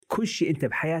كل شيء أنت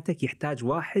بحياتك يحتاج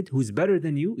واحد who's better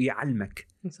than you يعلمك.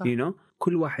 صح. you know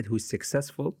كل واحد who's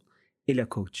successful إلى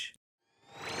كوتش.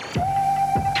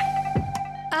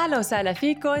 أهلا وسهلا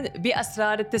فيكم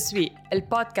بأسرار التسويق،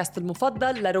 البودكاست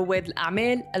المفضل لرواد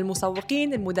الأعمال،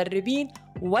 المسوقين، المدربين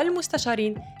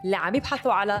والمستشارين اللي عم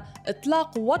يبحثوا على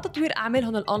إطلاق وتطوير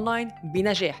أعمالهم الأونلاين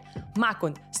بنجاح.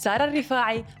 معكم سارة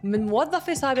الرفاعي، من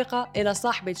موظفة سابقة إلى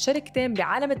صاحبة شركتين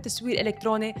بعالم التسويق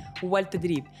الإلكتروني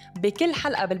والتدريب. بكل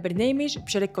حلقة بالبرنامج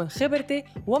بشارككم خبرتي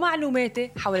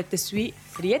ومعلوماتي حول التسويق،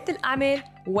 ريادة الأعمال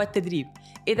والتدريب.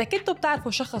 إذا كنتوا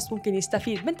بتعرفوا شخص ممكن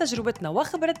يستفيد من تجربتنا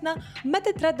وخبرتنا، ما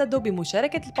تترددوا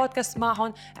بمشاركة البودكاست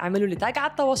معهم. اعملوا لي تاج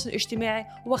على التواصل الاجتماعي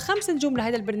و5 نجوم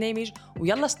لهذا البرنامج،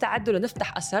 ويلا استعدوا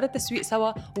لنفتح أسرار التسويق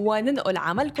سوا وننقل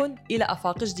عملكم إلى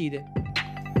آفاق جديدة.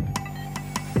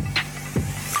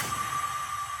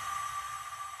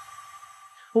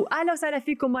 وأهلا وسهلا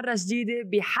فيكم مرة جديدة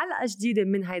بحلقة جديدة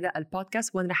من هيدا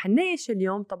البودكاست. وأنا رح نناقش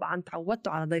اليوم، طبعاً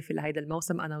تعودتوا على ضيفي لهيدا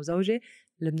الموسم أنا وزوجي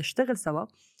اللي بنشتغل سوا.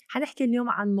 حنحكي اليوم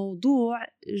عن موضوع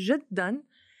جداً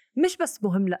مش بس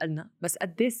مهم لنا، بس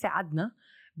قديش ساعدنا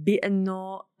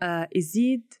بأنه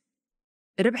يزيد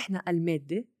ربحنا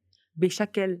المادي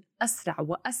بشكل أسرع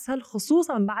وأسهل،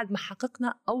 خصوصاً من بعد ما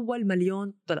حققنا أول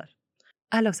 $1,000,000.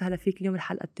 أهلا وسهلا فيك اليوم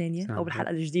الحلقة الثانية أو الحلقة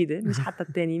الجديدة، مش حتى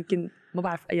الثانية، يمكن ما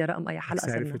بعرف أي رقم أي حلقة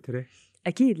صرنا.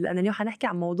 أكيد، لأن اليوم حنحكي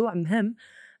عن موضوع مهم.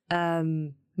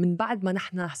 من بعد ما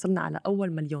نحن حصلنا على أول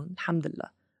 $1,000,000 الحمد لله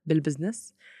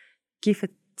بالبزنس، كيف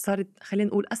صارت خلينا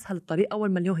نقول أسهل الطريق.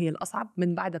 أول $1,000,000 هي الأصعب،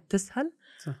 من بعدها بتسهل.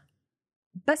 صح.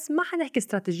 بس ما حنحكي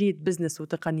استراتيجية بزنس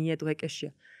وتقنيات وهيك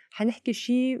أشياء، حنحكي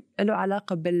شيء له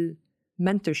علاقة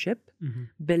بالمنتورشيب،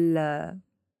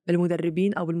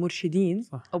 بالمدربين أو بالمرشدين.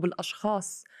 صح. أو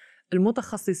بالأشخاص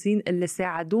المتخصصين اللي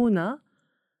ساعدونا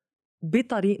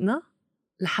بطريقنا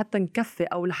لحتى نكفي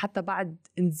أو لحتى بعد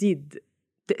نزيد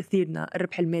تأثيرنا،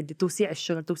 الربح المادي، توسيع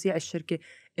الشغل، توسيع الشركة،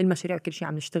 المشاريع وكل شيء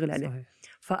عم نشتغل عليه. صحيح.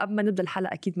 فقبل ما نبدأ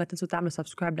الحلقة أكيد ما تنسوا تعملوا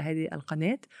سبسكرايب لهذه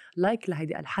القناة، لايك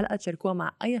لهذه الحلقة، تشاركوها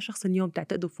مع أي شخص اليوم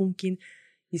تعتقدوا ممكن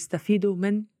يستفيدوا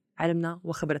من علمنا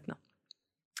وخبرتنا.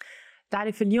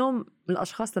 تعرف اليوم من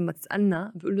الأشخاص لما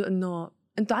تسألنا بيقولوا إنه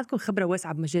أنتوا عندكم خبرة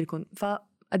واسعة بمجالكم،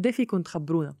 فقديه فيكم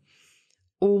تخبرونا.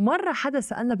 ومرة حدا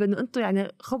سألنا بأنه أنتوا يعني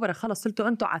خبرة، خلص صرتوا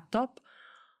أنتوا على التوب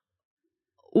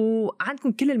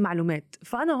وعندكم كل المعلومات.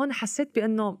 فأنا هون حسيت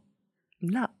بأنه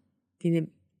لا، يعني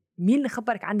مين اللي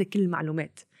خبرك عندك كل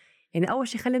المعلومات؟ يعني أول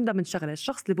شيء خلينا نبدأ من شغلة،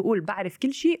 الشخص اللي بيقول بعرف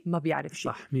كل شيء ما بيعرف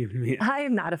شيء. صح، 100% هاي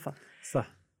بنعرفها.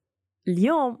 صح.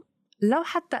 اليوم لو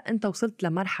حتى أنت وصلت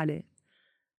لمرحلة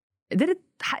قدرت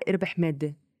تحقق ربح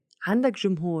مادي، عندك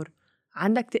جمهور،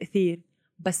 عندك تأثير،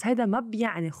 بس هيدا ما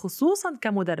بيعني، خصوصاً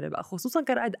كمدرب أو خصوصاً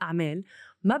كرائد أعمال،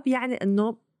 ما بيعني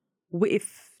أنه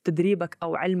وقف تدريبك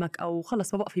أو علمك أو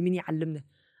خلص ما بقى في مين يعلمني،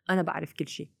 أنا بعرف كل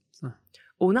شيء. صح.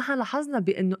 ونحن لاحظنا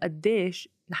بأنه قديش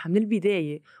نحن من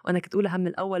البداية، وأنا كنت أقولها من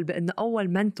الأول، بأنه أول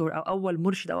منتور أو أول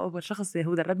مرشد أو أول شخص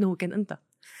هو دربنا هو كان أنت.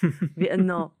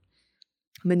 بأنه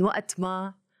من وقت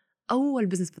ما أول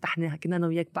بزنس فتحناها، كنا أنا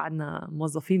وياك بعدنا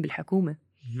موظفين بالحكومة،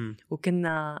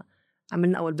 وكنا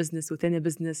عملنا أول بزنس وتاني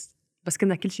بزنس، بس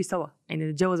كنا كل شيء سوا،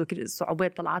 يعني نتجوز وكل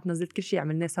الصعوبات طلعات نزلت كل شيء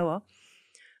عملناه سوا.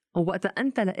 ووقتها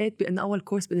أنت لقيت بأن أول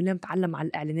كورس بأنه اليوم نتعلم على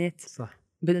الإعلانات. صح.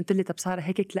 قلت لي طب سارة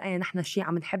هيك تلاقينا نحن شيء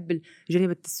عم نحب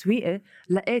الجانب التسويقي،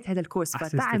 لقيت هذا الكورس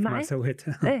فتعي معي.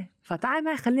 إيه، فتعي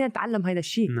معي خلينا نتعلم هذا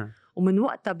الشيء. نعم. ومن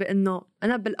وقتها بأنه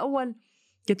أنا بالأول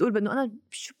كنت أقول بأنه أنا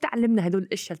شو بتعلمنا هدول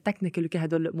الأشياء التكنيكال وكل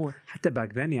هدول الأمور. حتى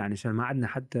باك ذن يعني عشان ما عندنا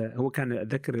حتى، هو كان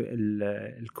أذكر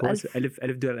الكورس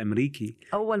 $1,000 أمريكي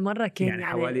أول مرة، كان يعني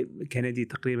حوالي كندي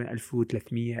تقريبا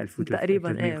 1300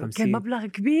 تقريبا. كان مبلغ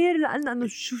كبير لأنه أنه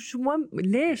شو مهم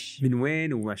ليش من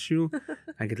وين وشو.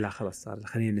 قلت لا خلص صار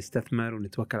خلينا نستثمر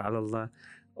ونتوكل على الله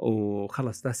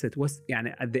وخلص that's it.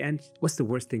 يعني at the end what's the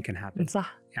worst thing can happen.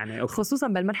 صح. يعني خصوصا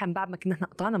بالمرحلة بعد ما كنا احنا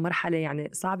قطعنا مرحلة يعني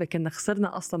صعبة، كنا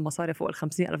خسرنا أصلا مصاري فوق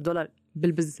 $50,000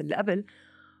 بالبزنس اللي قبل.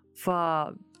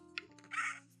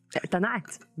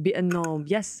 اقتنعت بأنه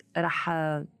يس رح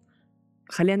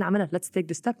خلينا نعملها، let's take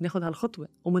the step، ناخد هالخطوة.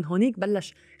 ومن هونيك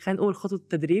بلش خلينا نقول خطوة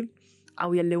التدريب،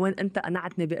 أو يلي وين أنت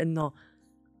قنعتني بأنه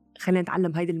خلينا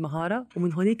نتعلم هيدي المهارة،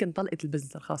 ومن هونيك انطلقت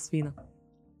البزنس الخاص فينا.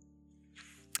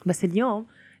 بس اليوم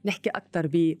نحكي أكتر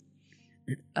ب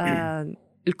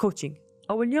الكوتشنج،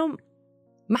 أو اليوم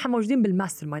ما احنا موجودين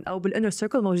بالماستر مايند أو بالإنر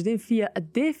سيركل، موجودين فيها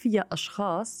قديه فيها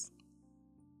أشخاص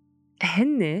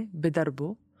هن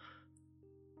بدربوا،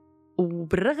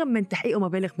 وبالرغم من تحقيقه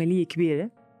مبالغ مالية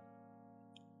كبيرة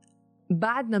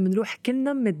بعدنا منروح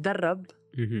كلنا متدرب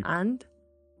عند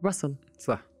راسل.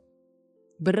 صح.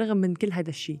 بالرغم من كل هذا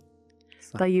الشيء.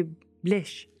 طيب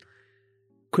ليش؟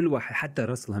 كل واحد حتى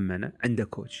راسل همنا عنده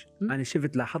كوتش. أنا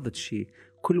لاحظت شيء،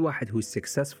 كل واحد هو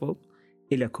successful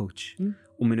إلى كوتش.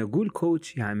 ومن أقول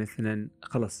كوتش يعني مثلا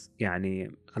خلص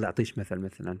يعني خل أعطيش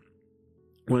مثلا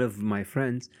one of my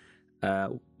friends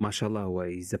ما شاء الله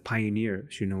هو he's a pioneer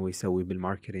شنو هو يسوي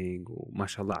بالماركتينج وما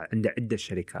شاء الله عنده عدة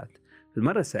شركات.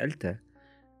 المرة سألته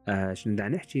شنو دا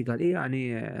نحكي قال إيه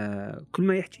يعني كل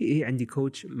ما يحكي إيه عندي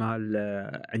كوتش مال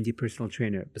عندي personal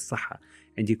trainer بالصحة،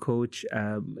 عندي كوتش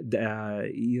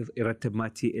يرتب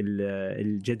ماتي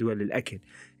الجدول الأكل،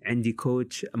 عندي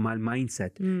كوتش مال مايند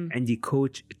سيت، عندي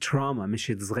كوتش تراما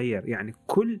مش صغير. يعني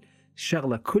كل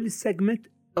شغلة كل سيجمنت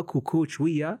أكو كوتش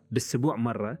وياه بالأسبوع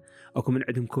مرة، أكو من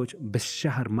عندهم كوتش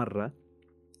بالشهر مرة،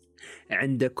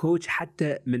 عنده كوتش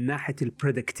حتى من ناحية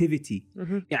البرودكتيفيتي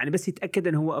يعني بس يتأكد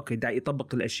أنه هو أوكي دا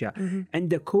يطبق الأشياء.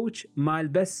 عنده كوتش مال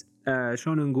بس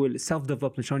شلون نقول self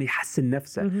development شلون يحسن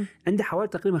نفسه. عنده حوالي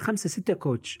تقريبا 5-6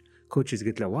 كوتشز.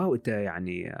 قلت له واو أنت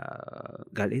يعني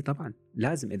قال إيه طبعا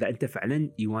لازم إذا أنت فعلا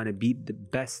you wanna be the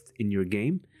best in your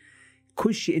game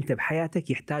كل شيء أنت بحياتك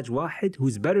يحتاج واحد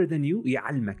who's better than you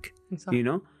يعلمك صح. you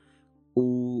know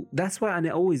that's why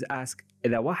I always ask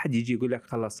إذا واحد يجي يقول لك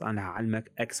خلاص أنا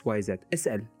هعلمك X Y Z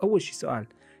اسأل أول شيء سؤال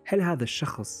هل هذا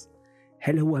الشخص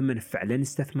هل هو من فعلا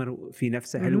استثمر في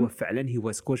نفسه؟ هل هو فعلا he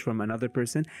was coached from another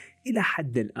person؟ إلى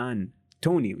حد الآن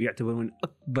توني يعتبرون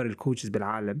أكبر الكوتشز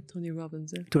بالعالم. توني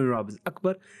روبنز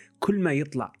أكبر. كل ما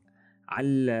يطلع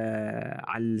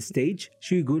على الستيج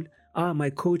شو يقول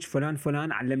my coach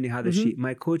فلان علمني هذا الشيء،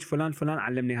 my coach فلان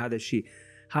علمني هذا الشيء،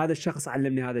 هذا الشخص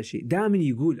علمني هذا الشيء. دائما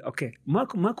يقول اوكي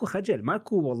ماكو خجل،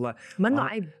 ماكو والله منه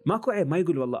عيب، ماكو عيب. ما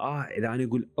يقول والله اذا انا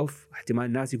اقول اوف احتمال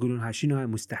الناس يقولون هاي شنو هاي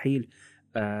مستحيل.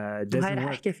 هاي رح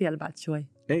احكي فيها بعد شوي.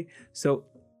 اي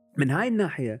من هاي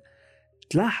الناحيه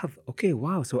تلاحظ اوكي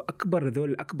واو اكبر ذول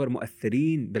الاكبر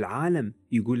مؤثرين بالعالم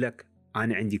يقول لك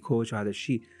انا عندي كوتش وهذا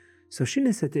الشيء. شنو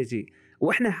استراتيجي؟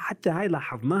 واحنا حتى هاي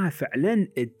لاحظناها فعلا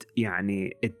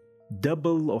يعني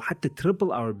دبل او حتى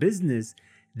تريبل اور بزنس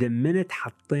the minute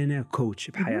حطينا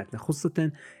كوتش بحياتنا،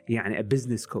 خاصة يعني a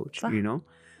business coach you know.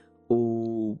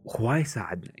 وهواي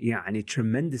ساعدنا يعني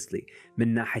tremendously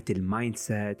من ناحية المايند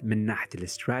سيت، من ناحية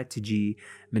الاستراتيجي،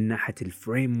 من ناحية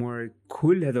الفريم ورك،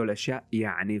 كل هذول الأشياء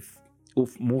يعني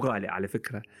مو غالي على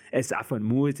فكرة، عفوا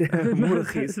مو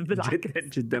رخيص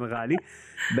جدا غالي.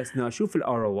 بس نشوف ال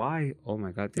ROI oh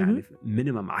my god يعني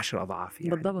minimum 10 أضعاف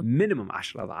يعني بالضبط. minimum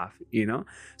 10 أضعاف you know.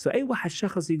 أي واحد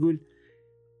شخص يقول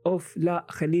اوف لا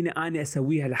خليني اني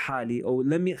اسويها لحالي او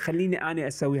خليني اني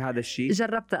اسوي هذا الشيء،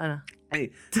 جربت انا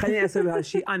اي خليني اسوي هذا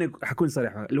الشيء. انا حكون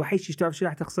صريح، الوحيد شيء تعرف شو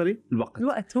راح تخسري؟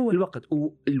 الوقت هو الوقت.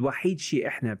 والوحيد شيء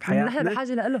احنا بحياتنا نحن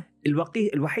بحاجه له.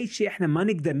 الوحيد شيء احنا ما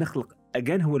نقدر نخلق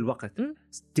أجان هو الوقت.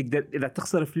 تقدر إذا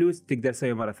تخسر فلوس تقدر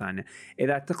تسوي مرة ثانية،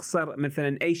 إذا تخسر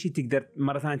مثلا أي شيء تقدر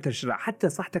مرة ثانية ترجع، حتى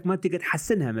صحتك ما تقدر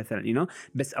تحسنها مثلا you know.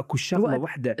 بس أكو شغلة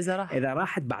واحدة إذا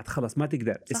راحت بعد خلاص ما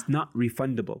تقدر it's not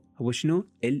refundable. هو شنو؟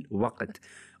 الوقت.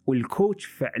 والكوتش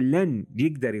فعلا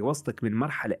يقدر يوصلك من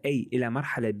مرحلة A إلى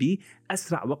مرحلة B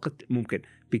أسرع وقت ممكن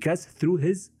because through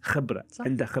his خبرة صح.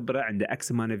 عنده خبرة، عنده X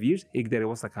amount of years يقدر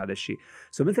يوصلك هذا الشيء.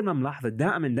 مثل ما ملاحظة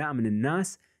دائما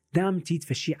الناس دائما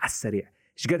تتفشي على السريع.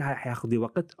 ايش قد هاي حياخذ لي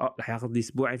وقت؟ رح ياخذ لي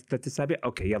اسبوع 3 أسابيع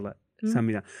اوكي يلا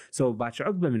سمينا. باش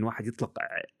عقبه من واحد يطلق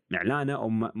اعلانه او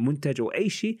منتج او اي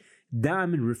شيء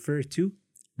دائما refer to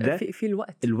في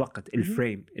الوقت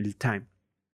الفريم التايم.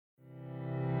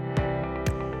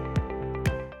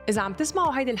 إذا عم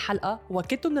تسمعوا هيدي الحلقة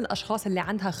وكنتوا من الأشخاص اللي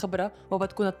عندها خبرة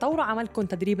وبتكونوا تطوروا عملكم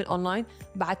تدريب الأونلاين،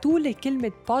 بعتولي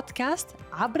كلمة بودكاست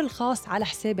عبر الخاص على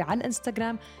حسابي على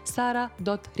الإنستغرام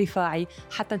sara.rifai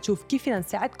حتى نشوف كيف فينا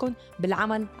نساعدكم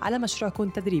بالعمل على مشروعكم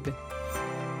التدريبي.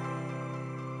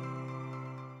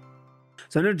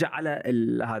 نرجع على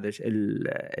هذا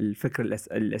الفكرة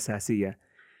الأساسية.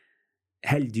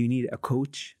 هل do you need a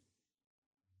coach؟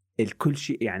 الكل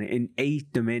شيء يعني in أي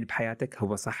domain بحياتك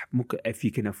هو صح ممكن if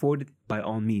you can afford it by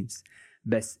all means.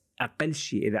 بس أقل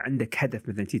شيء إذا عندك هدف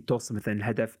مثلا توصل مثلا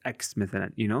الهدف X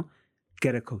مثلا you know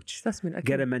get a coach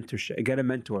get a mentorship get a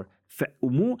mentor.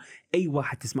 ومو أي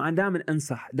واحد تسمع. أنا دائما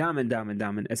أنصح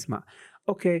دائما أسمع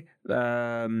أوكي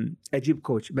أجيب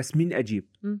كوتش بس مين أجيب؟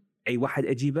 أي واحد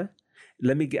أجيبه.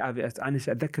 أنا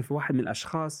أتذكر في واحد من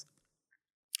الأشخاص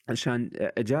عشان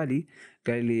أجالي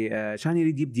قال لي عشان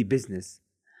يريد يبدي بيزنس.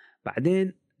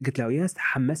 بعدين قلت له يس،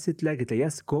 حمست له قلت له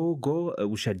يس جو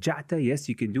وشجعته يس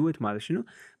يو كان دو ات ما شنو.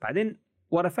 بعدين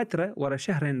ورا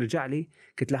شهرين رجع لي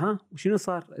قلت له ها وشنو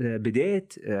صار؟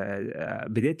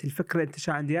 بديت الفكره انت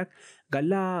شو عندك؟ قال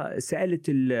لا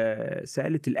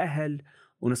سالت الاهل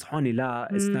ونصحوني لا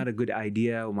it's not a good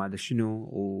idea وما أدري شنو،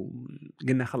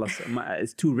 وقلنا خلاص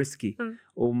it's too risky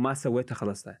وما سويته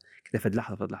خلاص. كده فد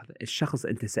لحظة الشخص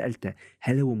أنت سألته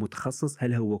هل هو متخصص،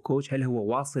 هل هو كوتش، هل هو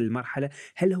واصل المرحلة،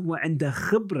 هل هو عنده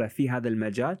خبرة في هذا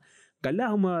المجال؟ قال لا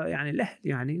هم يعني الأهل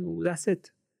يعني وذاتس إت.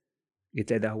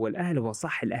 قلت إذا هو الأهل هو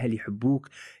صح، الأهل يحبوك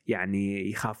يعني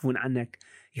يخافون عنك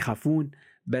يخافون،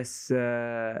 بس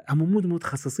هم مو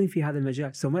متخصصين في هذا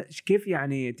المجال. كيف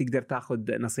يعني تقدر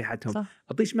تاخذ نصيحتهم؟ صح.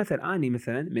 أعطيش مثل أني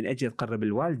مثلا من أجي أقرب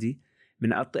الوالدي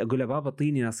من أقول له بابا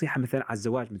أعطيني نصيحة مثلا على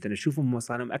الزواج، مثلا أشوفهم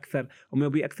صاروا أكثر هم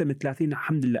يبي أكثر من 30،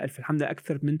 الحمد لله ألف الحمد لله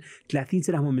أكثر من 30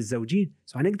 سنة هم متزوجين.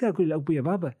 أنا أقدر أقول لأبوي يا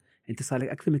بابا أنت صار لك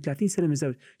أكثر من 30 سنة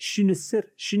متزوج، شنو السر،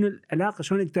 شنو العلاقة،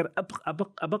 شلون أقدر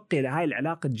أبقي لهاي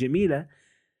العلاقة الجميلة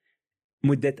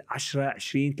مدة 10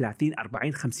 20 30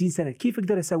 40 50 سنة، كيف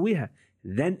أقدر أسويها؟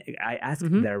 then I ask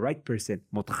the right person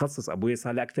متخصص. أبوي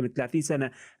صار له أكثر من 30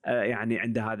 سنة يعني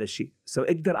عنده هذا الشيء،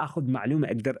 أقدر أخذ معلومة،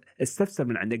 أقدر استفسر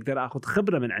من عنده، أقدر أخذ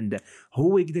خبرة من عنده،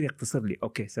 هو يقدر يقتصر لي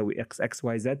أوكي سوي X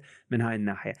Y Z من هاي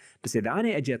الناحية. بس إذا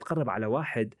أنا أجي أتقرب على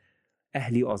واحد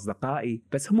أهلي وأصدقائي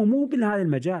بس هم مو بهذا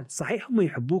المجال، صحيح هم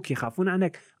يحبوك يخافون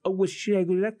عنك، أول شيء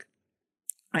يقول لك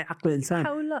أي عقل الإنسان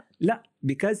لا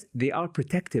because they are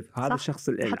protective. هذا الشخص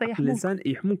عقل الإنسان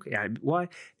يحموك يعني why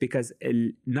because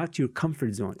not your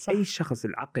comfort zone. صح. أي شخص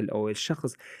العقل أو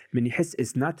الشخص من يحس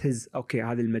is not his أوكي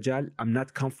هذا المجال I'm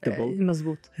not comfortable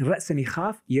مزبوط رأسا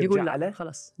يخاف يرجع على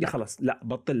خلاص لا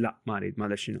بطل لا ما أريد ما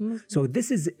أدري شنو. so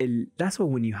this is that's why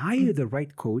when you hire the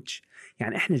right coach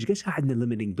يعني إحنا قد عندنا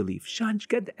limiting belief، شان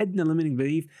قد عندنا limiting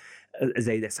belief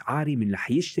زي أسعاري من اللي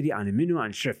حيشتري أنا منو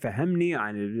عن شو فهمني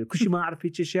عن كل شيء ما أعرف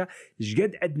هيك أشياء،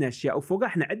 قد عندنا أشياء وفوق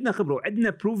إحنا عندنا خبرة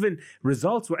وعندنا proven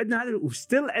results وعندنا هذا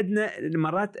وستيل عندنا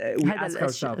مرات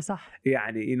صح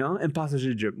يعني you know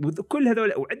impossible job وكل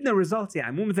هذول وعندنا results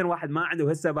يعني مو مثل واحد ما عنده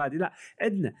هسه بادي لا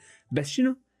عندنا، بس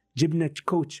شنو جبنا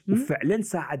كوتش وفعلا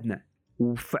ساعدنا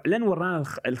وفعلا ورانا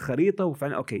الخريطة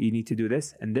وفعلا أوكي you need to do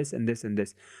this and this and this and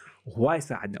this وهواي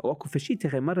ساعدنا. واكو فشي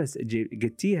تغير مرة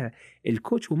قلتيها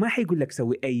الكوتش وما حيقول لك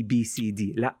سوي A B C D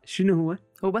لا، شنو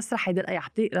هو بس راح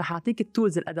يعطيك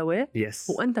التولز الأدوات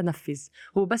وأنت نفذ.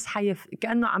 هو بس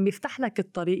كأنه عم يفتح لك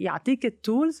الطريق، يعطيك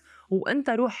التولز وأنت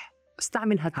روح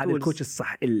استعمل هالتولز. هذا الكوتش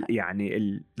الصح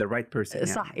يعني the right person يعني.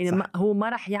 صح يعني هو ما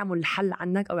راح يعمل الحل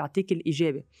عنك أو يعطيك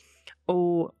الإجابة.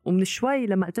 ومن شوي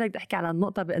لما قلت لك بدي أحكي على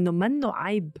النقطة بأنه منه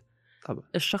عيب طبعا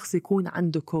الشخص يكون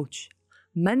عنده كوتش،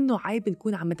 منه عيب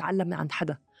نكون عم نتعلم من عند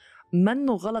حدا،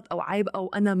 منه غلط أو عيب أو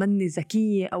أنا مني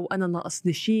ذكية أو أنا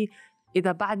ناقصني شيء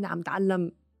إذا بعدني عم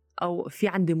تعلم أو في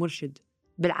عندي مرشد.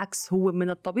 بالعكس هو من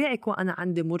الطبيعي يكون أنا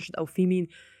عندي مرشد أو في مين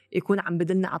يكون عم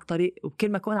بدلني على الطريق، وكل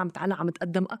ما أكون عم تعلم عم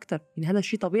أتقدم أكتر. يعني هذا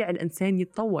الشيء طبيعي الإنسان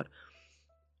يتطور.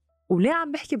 وليه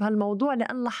عم بحكي بهالموضوع؟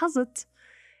 لأن لاحظت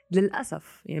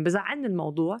للأسف يعني بزعلني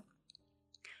الموضوع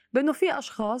بأنه في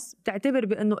أشخاص بتعتبر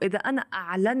بأنه إذا أنا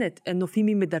أعلنت أنه في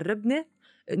مين مدربني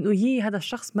أنه هذا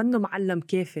الشخص منه معلم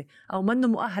كافي أو منه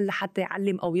مؤهل لحتى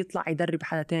يعلم أو يطلع يدرب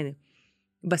حدا تاني.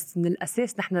 بس من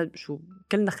الأساس نحن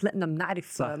كلنا خلقنا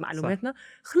بنعرف معلوماتنا،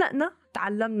 خلقنا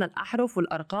تعلمنا الأحرف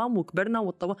والأرقام وكبرنا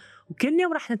وكل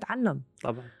يوم رح نتعلم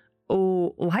طبعا.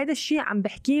 وهذا الشيء عم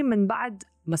بحكيه من بعد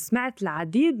ما سمعت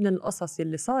العديد من القصص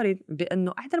اللي صارت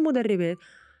بأنه إحدى المدربات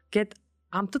كانت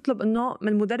عم تطلب انه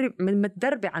من مدرب من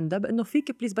متدربه عندها بانه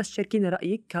فيك بليز بس شاركيني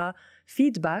رايك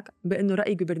كفيدباك بانه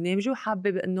رايك ببرنامجي وحابه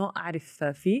بانه اعرف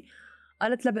فيه.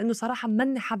 قالت لها بانه صراحه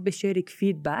ماني حابه شارك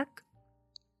فيدباك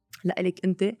لإلك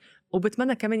انت،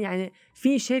 وبتمنى كمان يعني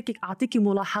في شاركك اعطيكي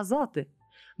ملاحظاتي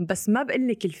بس ما بقول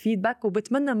لك الفيدباك،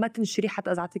 وبتمنى ما تنشري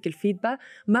حتى اذا اعطيك الفيدباك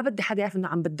ما بدي حدا يعرف انه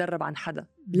عم بتدرب عن حدا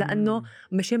لانه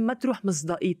مشان ما تروح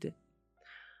مصداقيتي.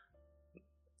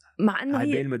 مع انه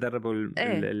هي المدرب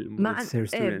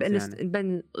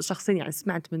بين شخصين يعني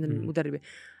سمعت من المدربه.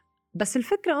 بس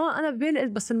الفكره انا ببالي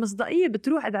بس المصداقيه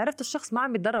بتروح اذا عرفت الشخص ما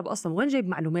عم يتدرب اصلا، وين جايب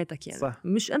معلوماتك يعني صح.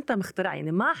 مش انت مخترع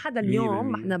يعني، ما حدا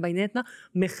اليوم احنا بيناتنا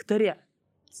مخترع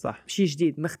صح شيء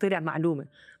جديد، مخترع معلومه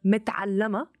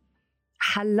متعلمه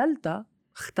حللتها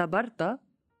اختبرتها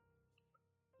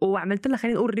وعملت لها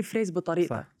خلينا نقول ريفريز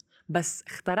بطريقتها، بس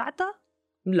اخترعتها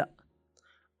لا.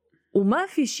 وما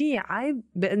في شيء عيب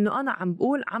بأنه أنا عم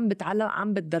بقول عم بتعلم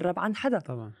عم بتدرب عن حدا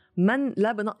طبعا. من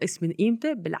لا بنقص من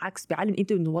قيمته، بالعكس بعلم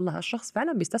قيمته إنه والله هالشخص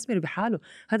فعلا بيستثمر بحاله،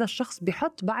 هذا الشخص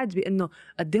بيحط بعد بأنه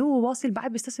قد هو واصل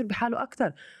بعد بيستثمر بحاله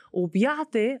أكتر،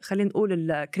 وبيعطي خلينا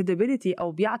نقول الكريديبيليتي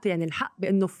أو بيعطي يعني الحق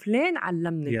بأنه فلان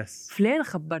علمني فلان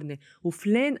خبرني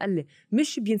وفلان قال لي،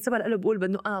 مش بينسبها له بقول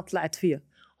بأنه أنا طلعت فيها.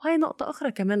 وهي نقطة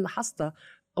أخرى كمان لاحظتها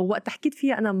ووقت حكيت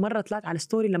فيها أنا مرة طلعت على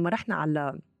ستوري لما رحنا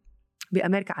على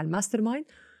بأمريكا على الماستر مايند،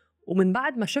 ومن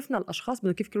بعد ما شفنا الاشخاص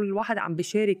كيف كل واحد عم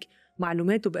بيشارك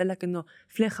معلوماته بقول لك انه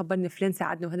فلان خبرني، فلان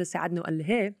ساعدني، وهذا ساعدني وقال لي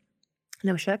هي.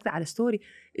 لما شاركت على ستوري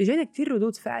اجاني كتير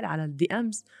ردود فعل على الدي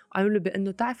امز، وقالوا لي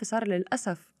بانه تعرفي صار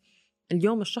للاسف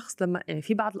اليوم الشخص لما يعني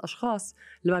في بعض الاشخاص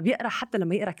لما بيقرا، حتى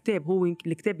لما يقرا كتاب، هو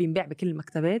الكتاب بينباع بكل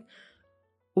المكتبات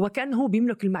وكأنه هو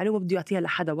بيملك المعلومه بده يعطيها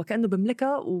لحدا، وكأنه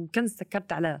بملكها وكان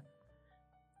سكرت عليها.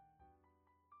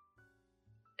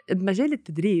 بمجال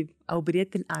التدريب او برياده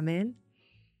الاعمال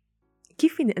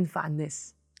كيف فيني انفع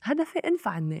الناس؟ هدفي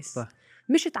انفع الناس، صح.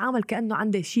 مش اتعامل كأنه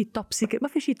عندي شيء توب سيكريت. ما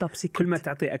في شيء توب سيكريت. كل ما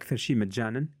تعطي أكثر شيء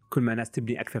مجانا كل ما الناس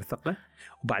تبني أكثر ثقة،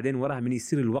 وبعدين وراها من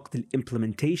يصير الوقت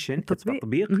الإمبلمنتيشن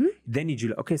التطبيق then يجي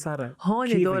له أوكي صار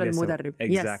هون دور المدرب.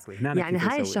 exactly. يعني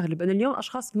هاي الشغلة بأنه اليوم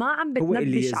أشخاص ما عم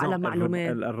بتنبش على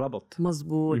معلومات الربط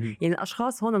مزبوط. يعني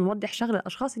الأشخاص هون نوضح شغلة،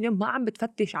 الأشخاص اليوم ما عم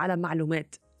بتفتش على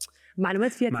معلومات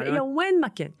فيها تلاقيها وين ما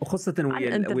كان، وخاصة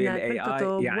ويا الاي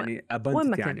اي يعني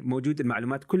ابندت، يعني موجود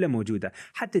المعلومات كلها موجودة.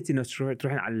 حتى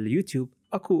تروحين على اليوتيوب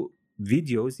اكو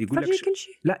فيديوز يقول لك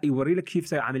لا يوري لك كيف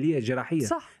تسوي عمليه جراحيه،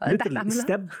 صح.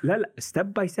 ستيب لا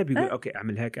ستيب باي ستيب يقول اوكي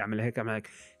اعمل هيك اعمل هيك اعمل هيك.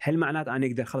 هل معناته انا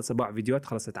اقدر خلص اباع فيديوهات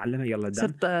خلص اتعلمها يلا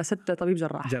دام ست طبيب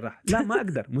جراح؟ لا ما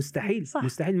اقدر مستحيل. صح.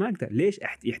 مستحيل ما اقدر. ليش؟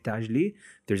 يحتاج لي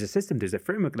there's a system there's a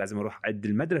framework. لازم اروح عند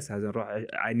المدرسه، لازم اروح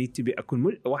I need to be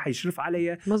اكون واحد يشرف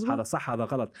علي هذا صح هذا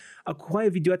غلط. اكو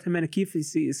هاي فيديوهات هم كيف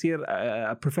يصير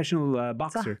بروفيشنال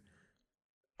بوكسر،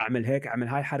 اعمل هيك اعمل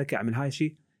هاي حركه اعمل هاي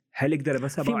شيء. هل اقدر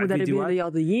بس ابغى فيديوهات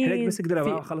رياضيين؟ هل بس اقدر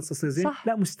ابغى خلص اصير زين؟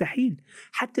 لا مستحيل.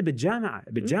 حتى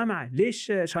بالجامعه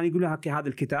ليش عشان يقولوا هذا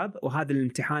الكتاب وهذا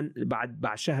الامتحان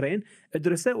بعد شهرين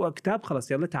ادرسه وكتاب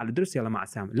خلص يلا تعال ادرس يلا مع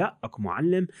السلامه؟ لا اكو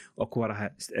معلم واكو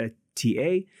وراها تي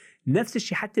اي. نفس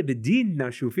الشيء حتى بالدين،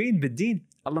 نشوفين بالدين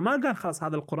الله ما قال خلاص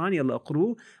هذا القرآن يلا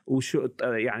اقروه وشو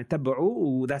يعني تبعوه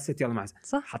وداست يلا مع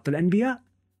السلامه. حط الانبياء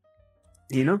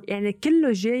يعني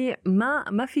كله جاي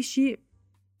ما في شيء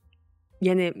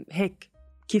يعني هيك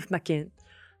كيف ما كان.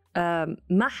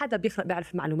 ما حدا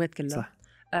بيعرف المعلومات كلها. صح.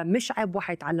 مش عيب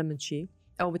واحد يتعلم من شيء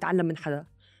أو بيتعلم من حدا.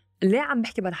 ليه عم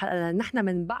بحكي بهالحلقة؟ لأن نحن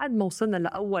من بعد ما وصلنا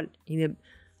لأول، يعني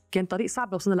كان طريق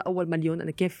صعب وصلنا لأول مليون.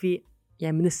 أنا كان في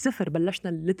يعني من الصفر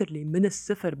بلشنا، literally من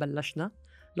الصفر بلشنا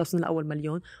لوصلنا لأول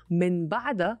مليون. من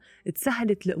بعدها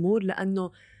تسهلت الأمور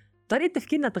لأنه طريقة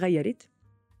تفكيرنا تغيرت،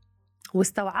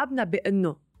 واستوعبنا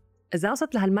بأنه إذا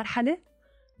وصلت لهالمرحلة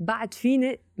بعد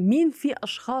فيني مين في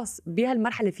أشخاص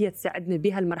بهالمرحلة فيها تساعدني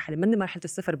بهالمرحلة، من مرحلة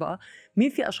الصفر بقى مين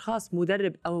في أشخاص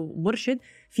مدرب أو مرشد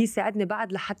في يساعدني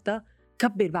بعد لحتى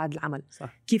كبر بعد العمل.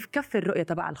 صح. كيف كفر الرؤية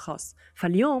تبع الخاص.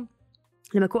 فاليوم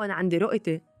لما يكون أنا عندي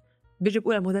رؤيتي بيجي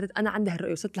بقول المدرب أنا عندي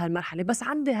هالرؤية وصلت لهالمرحلة، بس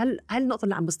عندي هالنقطة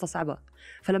اللي عم بستصعبها.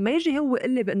 فلما يجي هو يقول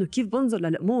لي بأنه كيف بنظر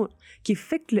للأمور، كيف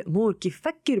فكر الأمور، كيف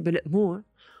فكر بالأمور،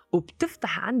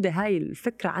 وبتفتح عندي هاي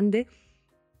الفكرة عندي.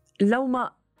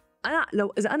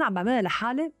 لو إذا أنا عم بعملها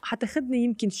لحالي حتاخدني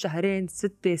يمكن شهرين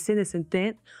 6 سنة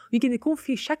سنتين، ويمكن يكون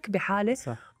في شك بحالي.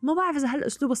 صح. ما بعرف إذا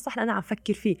هالأسلوب الصح اللي أنا عم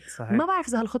فكر فيه. صحيح. ما بعرف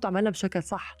إذا هالخطوة عملها بشكل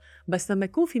صح. بس لما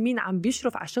يكون في مين عم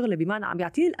بيشرف على شغله، بمعنى عم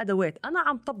بيعطيني الأدوات، أنا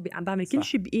عم طبق، عم بعمل كل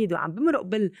شيء بإيده، عم بمرق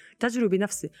بالتجربة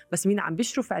بنفسي، بس مين عم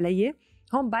بيشرف علي،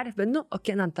 هون بعرف بأنه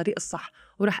أوكي أنا عن طريق الصح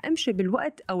ورح أمشي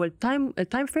بالوقت أو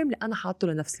التايم فريم اللي أنا حاطه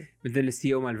لنفسي. مثل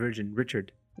السي او مال فيرجن ريتشارد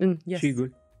شو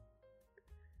يقول؟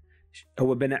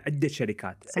 هو بنى عدة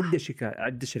شركات.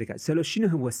 سألوا شنو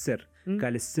هو السر؟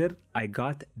 قال السر I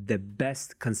got the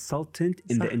best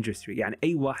consultant in the industry. يعني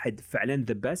أي واحد فعلا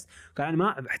the best. قال أنا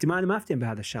ما احتمال ما أفتهم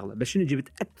بهذا الشغلة، بس شنو جبت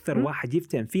أكثر واحد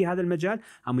يفتهم في هذا المجال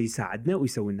عم يساعدنا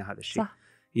ويسوي لنا هذا الشيء. صح.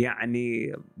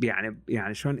 يعني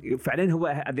شلون فعلا هو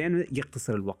أذين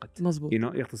يختصر الوقت. مزبوط.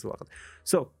 يختصر الوقت.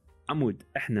 عمود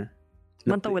إحنا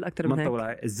ما نطول أكتر من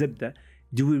هيك. الزبدة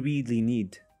do we really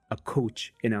need a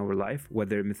coach in our life,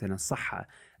 whether مثلا صحة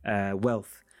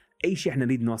wealth أي شيء إحنا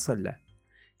نريد نوصل له؟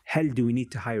 هل do we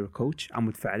need to hire a coach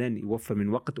عمود فعلا يوفر من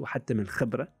وقت وحتى من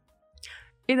خبرة؟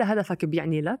 إذا هدفك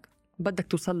بيعني لك بدك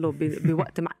توصل له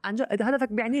بوقت إذا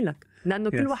هدفك بيعني لك، لأنه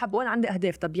كل واحد بقول عندي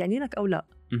أهداف، طب بيعني لك أو لا؟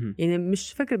 يعني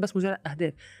مش فكرة بس مجرد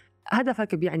أهداف.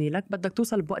 هدفك بيعني لك، بدك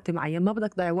توصل بوقت معين، ما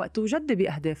بدك تضيع وقت وجد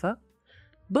بأهدافك.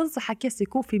 بنصحك يس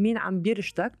يكون في مين عم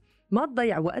بيرشدك، ما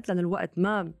تضيع وقت، لأن الوقت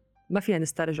ما فينا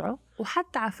نسترجعه.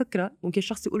 وحتى على فكرة ممكن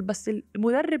شخص يقول بس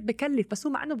المدرب بكلف، بس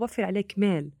هو مع أنه بوفر عليك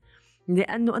مال،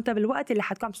 لأنه أنت بالوقت اللي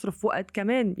حتكون عم تصرف وقت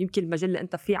كمان يمكن المجال اللي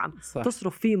أنت فيه عم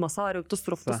تصرف فيه مصاري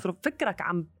وتصرف فكرك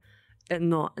عم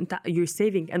إنه أنت you're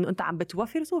saving، إنه أنت عم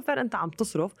بتوفر، سو فعلا أنت عم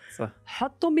تصرف. صح.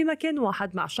 حطهم بمكان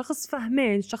واحد مع شخص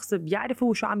فهمان، شخص بيعرف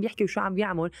هو شو عم يحكي وشو عم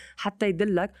بيعمل، حتى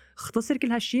يدلك. اختصر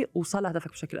كل هالشيء ووصل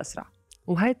لهدفك بشكل أسرع.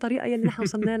 وهي الطريقة يلي نحن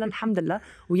وصلنا لها الحمد لله،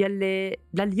 ويلي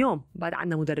لليوم بعد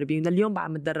عنا مدربين، لليوم بعد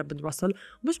متدرب بنوصل.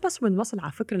 ومش بس بنوصل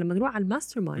على فكرة، لما نروح على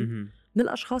الماستر مايند من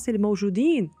الأشخاص اللي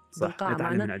موجودين بالقاعة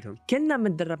معنا كلنا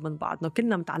متدرب من بعضنا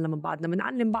وكلنا متعلم من بعضنا،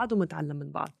 بنعلم بعض ومتعلم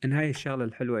من بعض. إن هاي الشغلة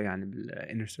الحلوة يعني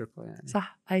بالإنر سيركل يعني.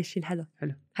 صح، هاي الشيء الحلو.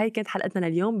 هاي كانت حلقتنا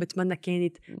لليوم، بتمنى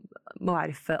كانت ما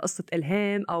أعرف قصة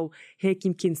إلهام أو هيك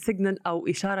يمكن سيجنال أو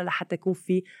إشارة لحتى يكون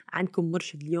في عندكم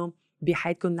مرشد اليوم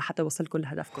بحياتكم لحتى يوصلكم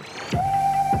لهدفكم.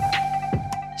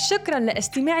 شكراً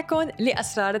لاستماعكم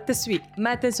لأسرار التسويق.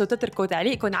 ما تنسوا تتركوا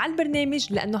تعليقكم على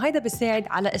البرنامج لأنه هيدا بيساعد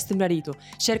على استمراريته.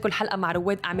 شاركوا الحلقة مع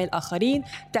رواد أعمال آخرين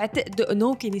تعتقدوا أنه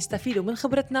ممكن يستفيدوا من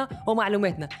خبرتنا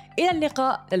ومعلوماتنا. إلى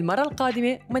اللقاء المرة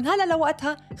القادمة، من هلا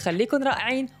لوقتها خليكن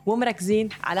رائعين ومركزين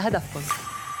على هدفكم.